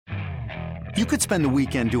You could spend the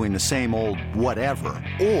weekend doing the same old whatever,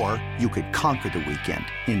 or you could conquer the weekend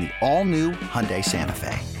in the all-new Hyundai Santa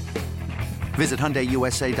Fe. Visit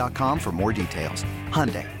HyundaiUSA.com for more details.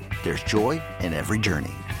 Hyundai, there's joy in every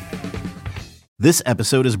journey. This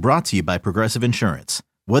episode is brought to you by Progressive Insurance.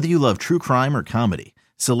 Whether you love true crime or comedy,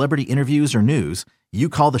 celebrity interviews or news, you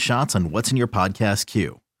call the shots on what's in your podcast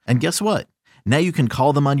queue. And guess what? Now you can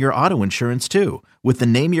call them on your auto insurance too with the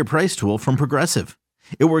Name Your Price tool from Progressive.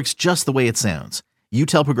 It works just the way it sounds. You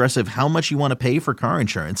tell Progressive how much you want to pay for car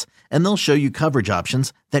insurance, and they'll show you coverage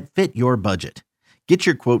options that fit your budget. Get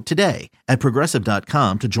your quote today at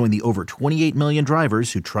Progressive.com to join the over 28 million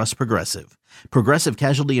drivers who trust Progressive. Progressive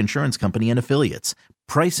Casualty Insurance Company and Affiliates.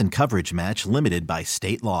 Price and coverage match limited by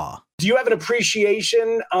state law. Do you have an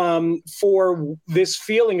appreciation for this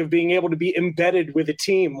feeling of being able to be embedded with a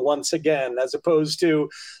team once again, as opposed to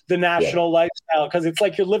the national lifestyle? Because it's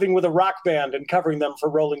like you're living with a rock band and covering them for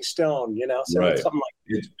Rolling Stone, you know? So right. It's something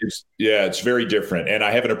like it's very different. And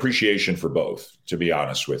I have an appreciation for both, to be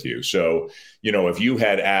honest with you. So, you know, if you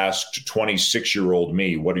had asked 26-year-old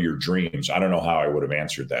me, what are your dreams? I don't know how I would have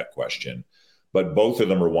answered that question. But both of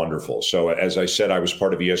them are wonderful. So as I said, I was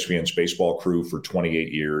part of ESPN's baseball crew for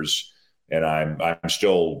 28 years, and I'm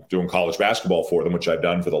still doing college basketball for them, which I've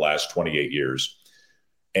done for the last 28 years.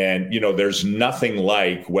 And, you know, there's nothing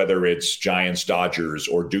like, whether it's Giants, Dodgers,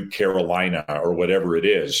 or Duke, Carolina, or whatever it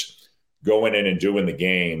is, going in and doing the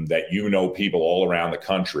game that, you know, people all around the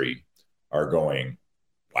country are going,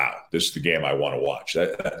 wow, this is the game I want to watch.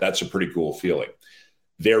 That's a pretty cool feeling.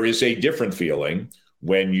 There is a different feeling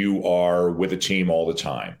when you are with a team all the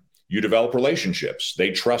time. You develop relationships. They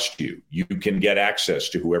trust you. You can get access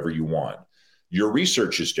to whoever you want. Your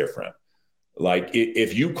research is different. Like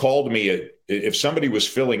if you called me, if somebody was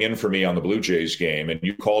filling in for me on the Blue Jays game and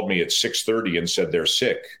you called me at 6:30 and said they're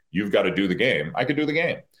sick, you've got to do the game, I could do the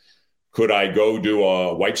game. Could I go do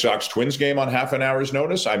a White Sox Twins game on half an hour's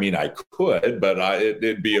notice? I mean, I could, but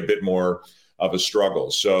it'd be a bit more of a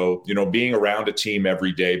struggle. So, you know, being around a team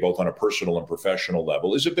every day, both on a personal and professional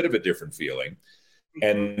level, is a bit of a different feeling.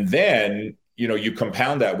 And then, you know, you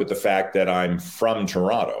compound that with the fact that I'm from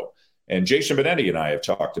Toronto. And Jason Benetti and I have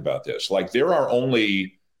talked about this. Like, there are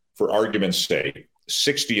only, for argument's sake,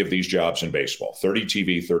 60 of these jobs in baseball, 30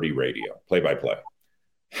 TV, 30 radio, play-by-play.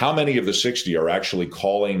 How many of the 60 are actually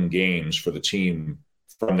calling games for the team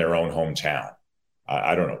from their own hometown?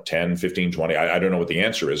 I don't know, 10, 15, 20. I don't know what the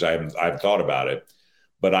answer is. I've thought about it,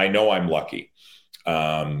 but I know I'm lucky.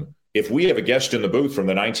 If we have a guest in the booth from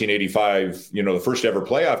the 1985, you know, the first ever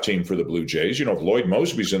playoff team for the Blue Jays, you know, if Lloyd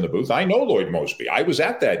Mosby's in the booth, I know Lloyd Mosby. I was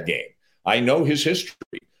at that game. I know his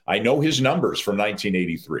history. I know his numbers from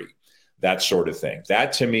 1983, that sort of thing.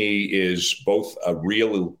 That to me is both a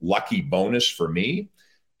real lucky bonus for me,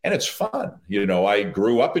 and it's fun. You know, I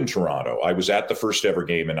grew up in Toronto. I was at the first ever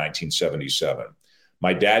game in 1977.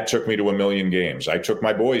 My dad took me to 1 million games. I took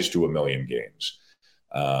my boys to 1 million games.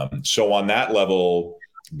 So on that level,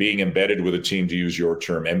 being embedded with a team, to use your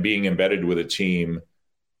term, and being embedded with a team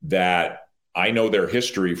that I know their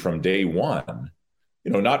history from day one,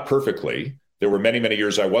 you know, not perfectly. There were many, many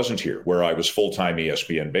years I wasn't here where I was full-time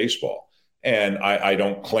ESPN baseball. And I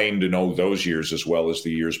don't claim to know those years as well as the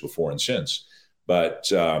years before and since. But,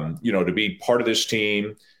 you know, to be part of this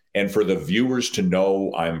team, and for the viewers to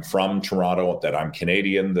know I'm from Toronto, that I'm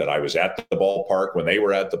Canadian, that I was at the ballpark when they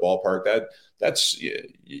were at the ballpark, that's,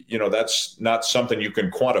 you know, that's not something you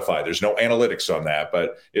can quantify. There's no analytics on that,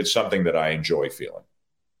 but it's something that I enjoy feeling.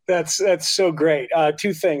 That's so great.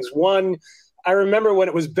 Two things. One, I remember when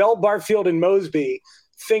it was Bell, Barfield, and Mosby,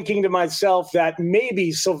 thinking to myself that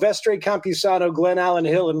maybe Silvestre Campusano, Glenn Allen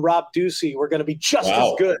Hill, and Rob Ducey were going to be just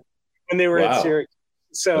as good when they were at Syracuse.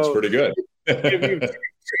 So that's pretty good.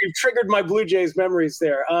 You've triggered my Blue Jays memories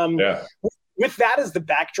there. With that as the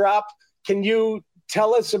backdrop, can you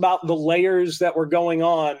tell us about the layers that were going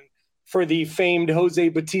on for the famed Jose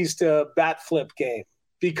Bautista bat flip game?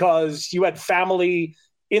 Because you had family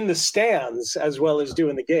in the stands as well as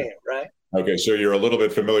doing the game, right? Okay, so you're a little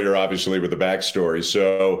bit familiar, obviously, with the backstory.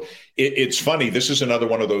 So it's funny. This is another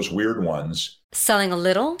one of those weird ones. Selling a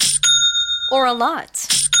little or a lot?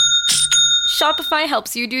 Shopify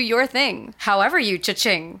helps you do your thing, however you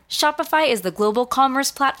cha-ching. Shopify is the global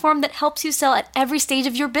commerce platform that helps you sell at every stage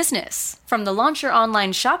of your business. From the launch your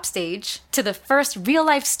online shop stage, to the first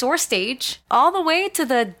real-life store stage, all the way to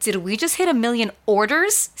the did we just hit 1 million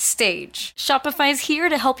orders stage. Shopify's here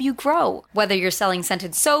to help you grow. Whether you're selling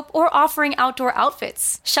scented soap or offering outdoor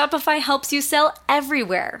outfits, Shopify helps you sell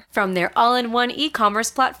everywhere. From their all-in-one e-commerce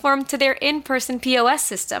platform to their in-person POS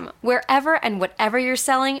system, wherever and whatever you're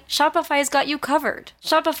selling, Shopify's got you covered.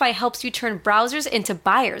 Shopify helps you turn browsers into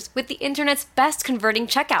buyers with the internet's best converting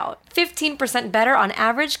checkout. 15% better on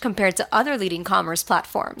average compared to other leading commerce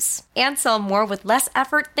platforms. And sell more with less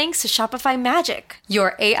effort thanks to Shopify Magic,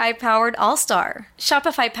 your AI-powered all-star.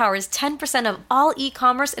 Shopify powers 10% of all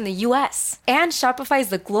e-commerce in the US. And Shopify is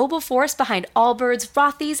the global force behind Allbirds,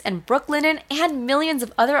 Rothy's, and Brooklinen, and millions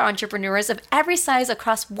of other entrepreneurs of every size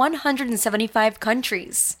across 175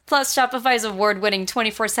 countries. Plus, Shopify's award-winning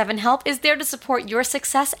 24/7 help is there to support your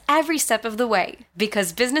success every step of the way.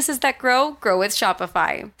 Because businesses that grow, grow with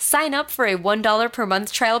Shopify. Sign up for a $1 per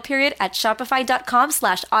month trial period at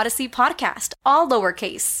shopify.com/Odyssey Podcast, all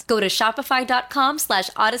lowercase. Go to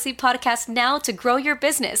shopify.com/Odyssey Podcast now to grow your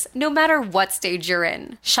business, no matter what stage you're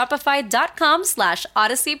in.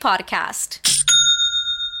 Shopify.com/Odyssey Podcast.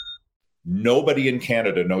 Nobody in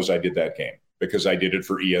Canada knows I did that game because I did it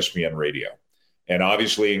for ESPN Radio. And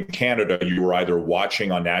obviously in Canada, you were either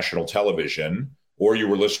watching on national television or you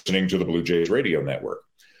were listening to the Blue Jays radio network.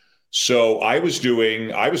 So I was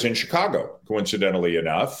in Chicago, coincidentally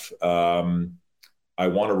enough. I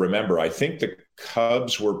want to remember, I think the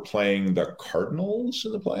Cubs were playing the Cardinals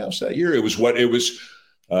in the playoffs that year. You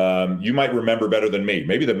might remember better than me.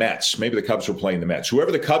 Maybe the Mets. Maybe the Cubs were playing the Mets.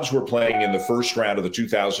 Whoever the Cubs were playing in the first round of the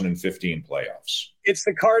 2015 playoffs. It's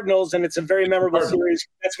the Cardinals, and it's a very memorable series.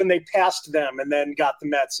 That's when they passed them and then got the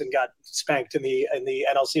Mets and got spanked in the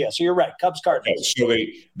NLCS. So you're right, Cubs, Cardinals. So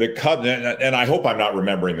the Cubs, and I hope I'm not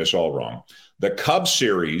remembering this all wrong. The Cubs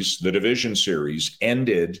series, the division series,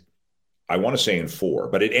 ended, I want to say in 4,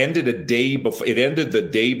 but it ended the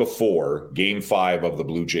day before Game 5 of the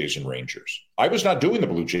Blue Jays and Rangers. I was not doing the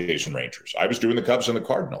Blue Jays and Rangers. I was doing the Cubs and the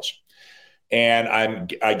Cardinals.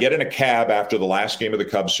 And I get in a cab after the last game of the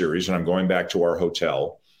Cubs series, and I'm going back to our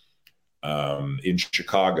hotel in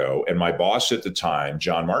Chicago. And my boss at the time,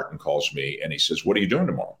 John Martin, calls me and he says, "What are you doing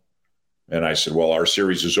tomorrow?" And I said, "Well, our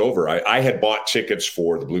series is over." I had bought tickets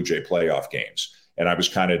for the Blue Jay playoff games, and I was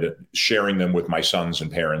kind of sharing them with my sons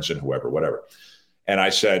and parents and whatever. And I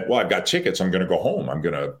said, "Well, I've got tickets. I'm going to go home. I'm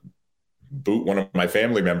going to boot one of my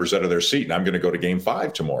family members out of their seat, and I'm going to go to Game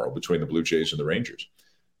 5 tomorrow between the Blue Jays and the Rangers."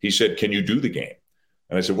 He said, "Can you do the game?"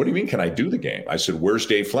 And I said, "What do you mean, can I do the game?" I said, "Where's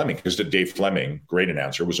Dave Fleming?" Because Dave Fleming, great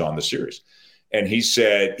announcer, was on the series. And he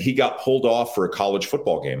said he got pulled off for a college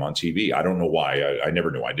football game on TV. I don't know why. I never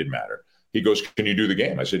knew. I didn't matter. He goes, "Can you do the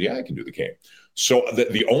game?" I said, "Yeah, I can do the game." So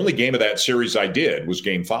the only game of that series I did was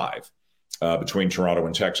Game 5 between Toronto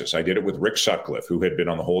and Texas. I did it with Rick Sutcliffe, who had been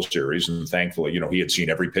on the whole series. And thankfully, he had seen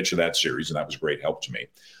every pitch of that series, and that was great help to me.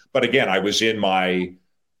 But again, I was in my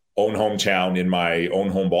own hometown, in my own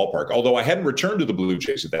home ballpark, although I hadn't returned to the Blue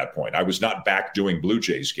Jays at that point. I was not back doing Blue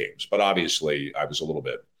Jays games, but obviously I was a little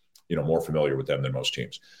bit, more familiar with them than most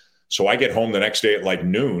teams. So I get home the next day at like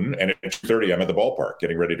noon, and at 2:30, I'm at the ballpark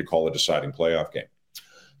getting ready to call a deciding playoff game.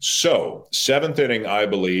 So 7th inning, I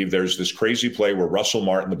believe, there's this crazy play where Russell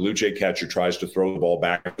Martin, the Blue Jay catcher, tries to throw the ball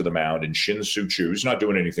back to the mound, and Shin-Soo Choo's not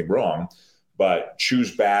doing anything wrong, but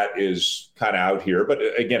Choo's bat is kind of out here. But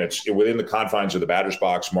again, it's within the confines of the batter's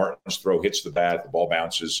box. Martin's throw hits the bat. The ball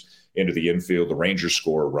bounces into the infield. The Rangers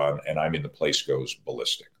score a run, and the place goes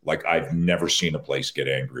ballistic. Like, I've never seen a place get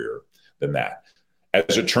angrier than that.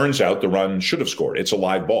 As it turns out, the run should have scored. It's a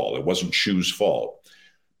live ball. It wasn't Choo's fault.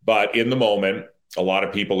 But in the moment, a lot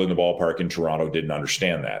of people in the ballpark in Toronto didn't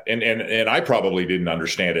understand that. And I probably didn't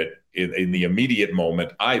understand it in the immediate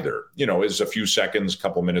moment either. As a few seconds,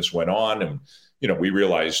 couple minutes went on, and, we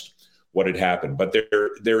realized what had happened. But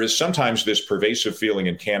there is sometimes this pervasive feeling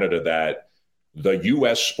in Canada that the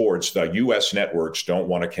U.S. sports, the U.S. networks don't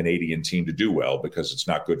want a Canadian team to do well because it's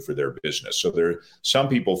not good for their business. So some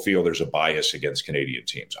people feel there's a bias against Canadian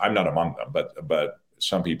teams. I'm not among them, but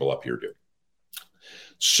some people up here do.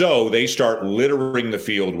 So they start littering the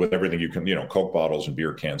field with everything you can, Coke bottles and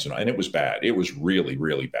beer cans. And it was bad. It was really,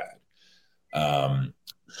 really bad.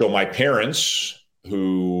 So my parents,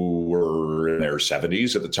 who were in their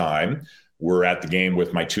 70s at the time, were at the game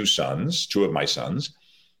with my two of my sons.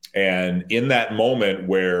 And in that moment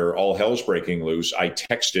where all hell's breaking loose, I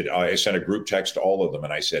sent a group text to all of them.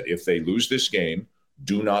 And I said, if they lose this game,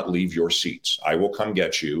 do not leave your seats. I will come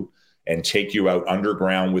get you and take you out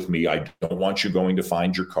underground with me. I don't want you going to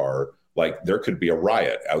find your car. Like, there could be a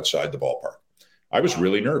riot outside the ballpark. I was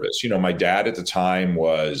really nervous. My dad at the time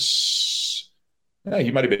was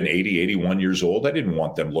He might have been 80, 81 years old. I didn't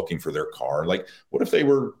want them looking for their car. Like, what if they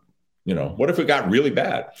were, what if it got really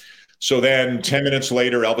bad? So then 10 minutes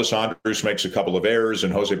later, Elvis Andrus makes a couple of errors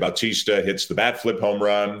and Jose Bautista hits the bat flip home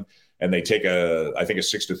run. And they take I think a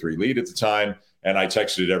 6-3 lead at the time. And I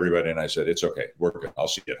texted everybody and I said, it's okay. We're good. I'll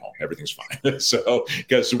see you at home. Everything's fine. So,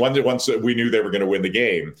 because once we knew they were going to win the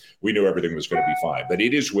game, we knew everything was going to be fine. But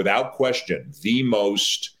it is without question the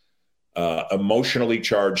most emotionally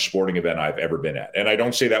charged sporting event I've ever been at. And I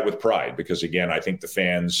don't say that with pride because, again, I think the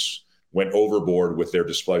fans went overboard with their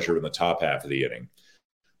displeasure in the top half of the inning.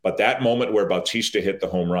 But that moment where Bautista hit the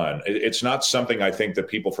home run, it's not something I think that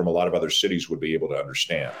people from a lot of other cities would be able to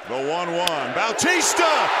understand. The 1-1. Bautista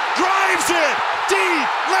drives it deep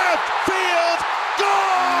left field.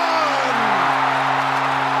 Gone!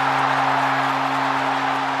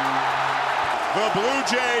 The Blue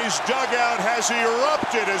Jays dugout has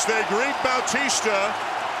erupted as they greet Bautista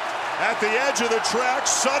at the edge of the track.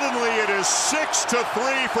 Suddenly it is 6-3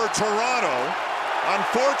 for Toronto.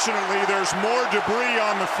 Unfortunately, there's more debris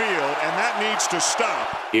on the field, and that needs to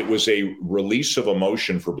stop. It was a release of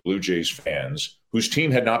emotion for Blue Jays fans whose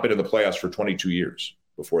team had not been in the playoffs for 22 years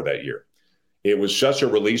before that year. It was such a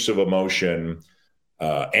release of emotion,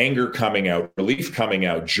 anger coming out, relief coming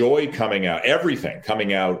out, joy coming out, everything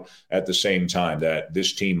coming out at the same time that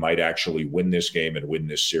this team might actually win this game and win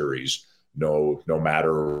this series, no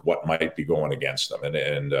matter what might be going against them. And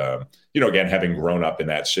again, having grown up in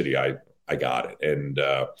that city, I got it. And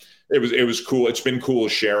it was cool. It's been cool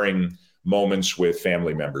sharing moments with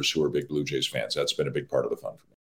family members who are big Blue Jays fans. That's been a big part of the fun for me.